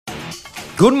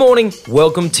Good morning,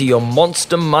 welcome to your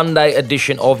Monster Monday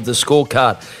edition of The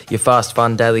Scorecard, your fast,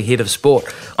 fun daily hit of sport.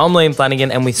 I'm Liam Flanagan,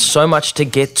 and with so much to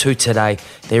get to today,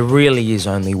 there really is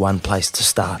only one place to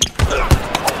start.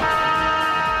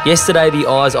 Yesterday, the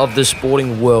eyes of the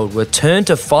sporting world were turned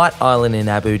to Fight Island in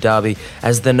Abu Dhabi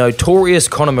as the notorious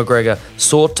Conor McGregor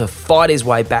sought to fight his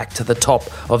way back to the top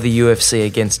of the UFC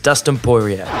against Dustin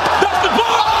Poirier.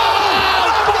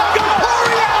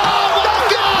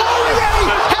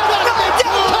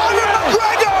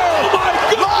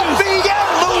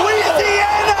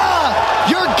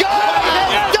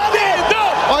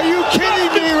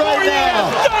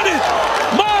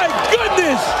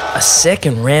 A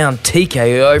second round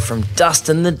TKO from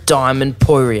Dustin the Diamond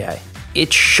Poirier.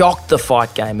 It shocked the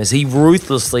fight game as he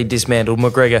ruthlessly dismantled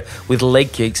McGregor with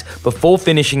leg kicks before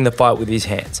finishing the fight with his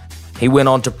hands. He went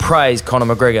on to praise Conor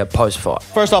McGregor post-fight.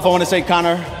 First off, I want to say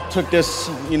Conor took this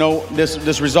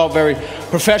result very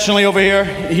professionally over here.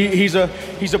 He's a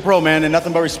pro, man, and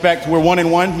nothing but respect. We're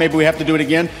 1-1. Maybe we have to do it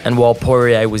again. And while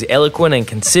Poirier was eloquent and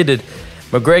considered,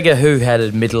 McGregor, who had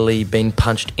admittedly been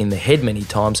punched in the head many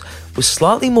times, was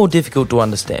slightly more difficult to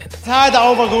understand. It's hard to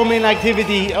overcome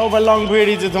inactivity over long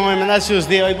periods of time, and that's just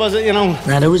it wasn't,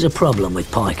 Now, there is a problem with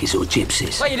pikers or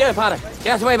gypsies. What are you doing, Potter?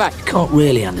 Get us way back. You can't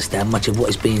really understand much of what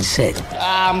is being said.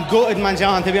 I'm gutted, man,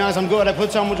 John, to be honest. I'm gutted. I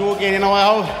put so much work in, I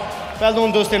hope. Well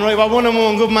done, Dustin, right? We're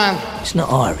 1-1, good man. It's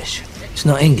not Irish. It's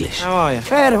not English. How are you?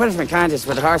 Fair, what is McCandis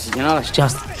with the horses,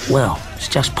 It's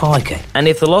just piking. And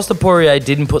if the loss to Poirier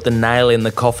didn't put the nail in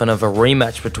the coffin of a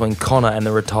rematch between Conor and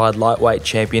the retired lightweight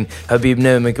champion Khabib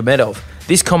Nurmagomedov,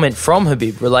 this comment from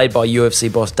Khabib, relayed by UFC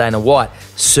boss Dana White,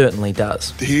 certainly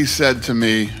does. He said to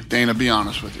me, Dana, be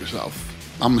honest with yourself.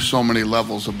 I'm so many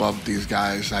levels above these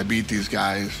guys. I beat these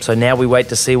guys. So now we wait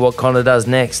to see what Conor does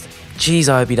next. Jeez,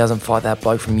 I hope he doesn't fight that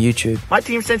bloke from YouTube. My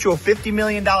team sent you a $50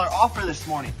 million offer this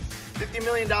morning. $50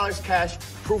 million cash,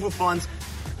 proof of funds.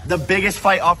 The biggest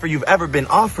fight offer you've ever been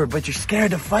offered, but you're scared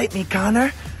to fight me,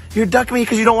 Conor. You're ducking me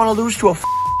because you don't want to lose to a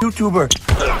YouTuber.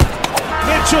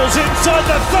 Mitchell's inside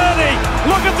the 30.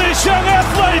 Look at this young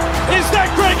athlete. Is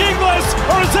that Greg Inglis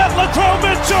or is that Latrell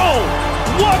Mitchell?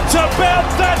 What about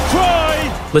that try?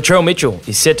 Latrell Mitchell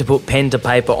is set to put pen to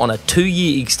paper on a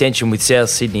 2-year extension with South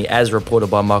Sydney, as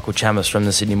reported by Michael Chammas from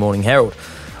the Sydney Morning Herald.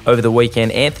 Over the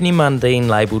weekend, Anthony Mundine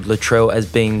labelled Latrell as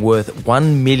being worth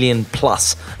 $1 million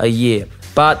plus a year.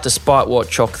 But despite what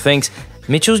Chock thinks,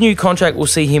 Mitchell's new contract will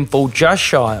see him fall just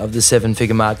shy of the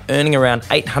 7-figure mark, earning around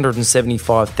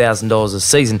 $875,000 a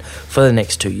season for the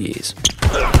next 2 years.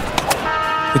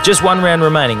 With just one round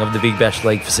remaining of the Big Bash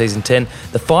League for Season 10,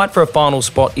 the fight for a final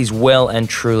spot is well and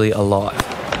truly alive.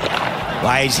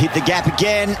 Wade's hit the gap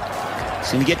again.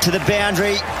 He's going to get to the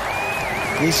boundary.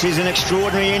 This is an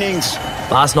extraordinary innings.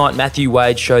 Last night, Matthew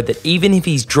Wade showed that even if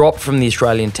he's dropped from the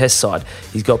Australian Test side,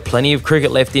 he's got plenty of cricket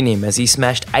left in him as he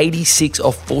smashed 86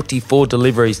 off 44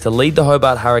 deliveries to lead the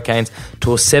Hobart Hurricanes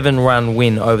to a 7-run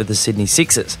win over the Sydney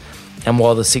Sixers. And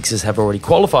while the Sixers have already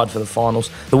qualified for the finals,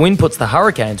 the win puts the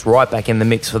Hurricanes right back in the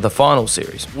mix for the final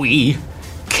series. We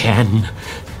can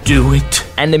do it.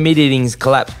 And the mid-innings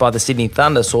collapse by the Sydney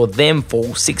Thunder saw them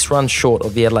fall 6 runs short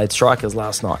of the Adelaide Strikers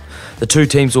last night. The two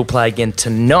teams will play again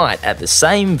tonight at the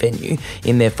same venue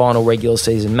in their final regular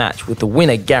season match, with the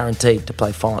winner guaranteed to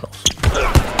play finals.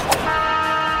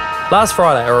 Last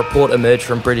Friday, a report emerged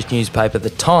from British newspaper The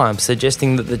Times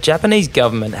suggesting that the Japanese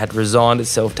government had resigned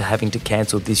itself to having to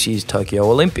cancel this year's Tokyo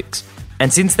Olympics.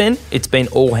 And since then, it's been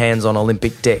all hands on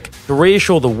Olympic deck to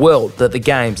reassure the world that the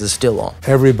Games are still on.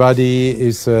 Everybody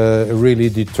is really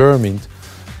determined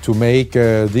to make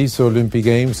these Olympic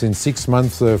Games in 6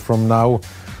 months from now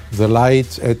the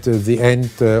light at the end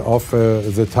of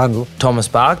the tunnel. Thomas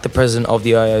Bach, the president of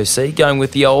the IOC, going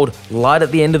with the old light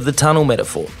at the end of the tunnel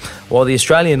metaphor, while the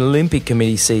Australian Olympic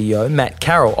Committee CEO, Matt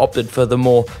Carroll, opted for the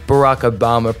more Barack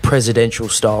Obama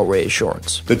presidential-style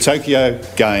reassurance. The Tokyo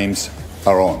Games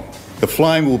are on. The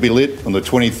flame will be lit on the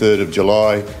 23rd of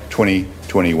July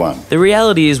 2021. The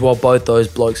reality is, while both those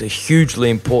blokes are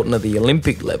hugely important at the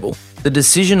Olympic level, the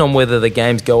decision on whether the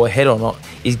Games go ahead or not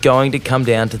is going to come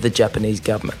down to the Japanese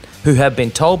government, who have been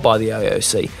told by the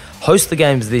IOC, host the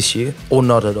Games this year or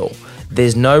not at all.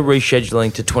 There's no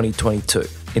rescheduling to 2022.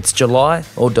 It's July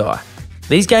or die.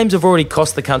 These Games have already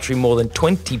cost the country more than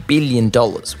 $20 billion,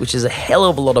 which is a hell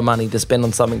of a lot of money to spend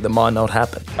on something that might not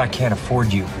happen. I can't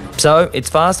afford you. So it's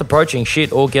fast approaching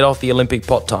shit or get off the Olympic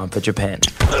pot time for Japan.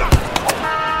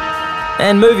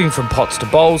 And moving from pots to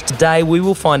bowls, today we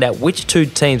will find out which two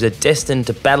teams are destined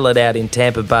to battle it out in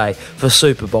Tampa Bay for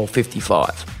Super Bowl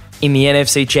 55. In the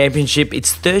NFC Championship,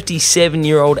 it's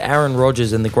 37-year-old Aaron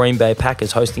Rodgers and the Green Bay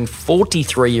Packers hosting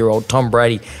 43-year-old Tom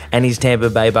Brady and his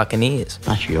Tampa Bay Buccaneers.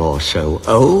 But you're so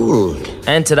old.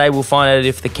 And today we'll find out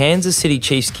if the Kansas City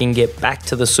Chiefs can get back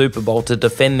to the Super Bowl to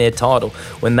defend their title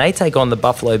when they take on the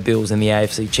Buffalo Bills in the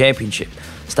AFC Championship.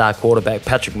 Star quarterback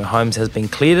Patrick Mahomes has been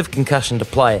cleared of concussion to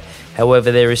play.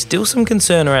 However, there is still some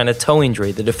concern around a toe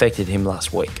injury that affected him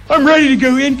last week. I'm ready to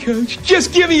go in, Coach.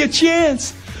 Just give me a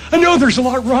chance. I know there's a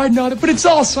lot riding on it, but it's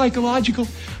all psychological.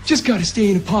 Just got to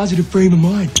stay in a positive frame of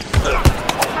mind.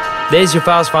 There's your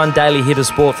Fast Fun Daily Hit of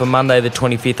Sport for Monday the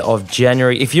 25th of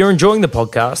January. If you're enjoying the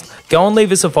podcast, go and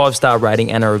leave us a 5-star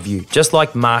rating and a review, just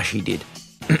like Marshy did.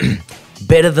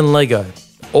 Better than Lego.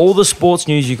 All the sports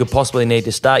news you could possibly need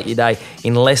to start your day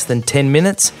in less than 10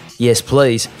 minutes? Yes,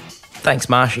 please. Thanks,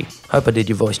 Marshy. Hope I did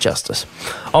your voice justice.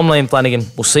 I'm Liam Flanagan.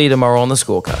 We'll see you tomorrow on The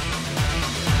Scorecard.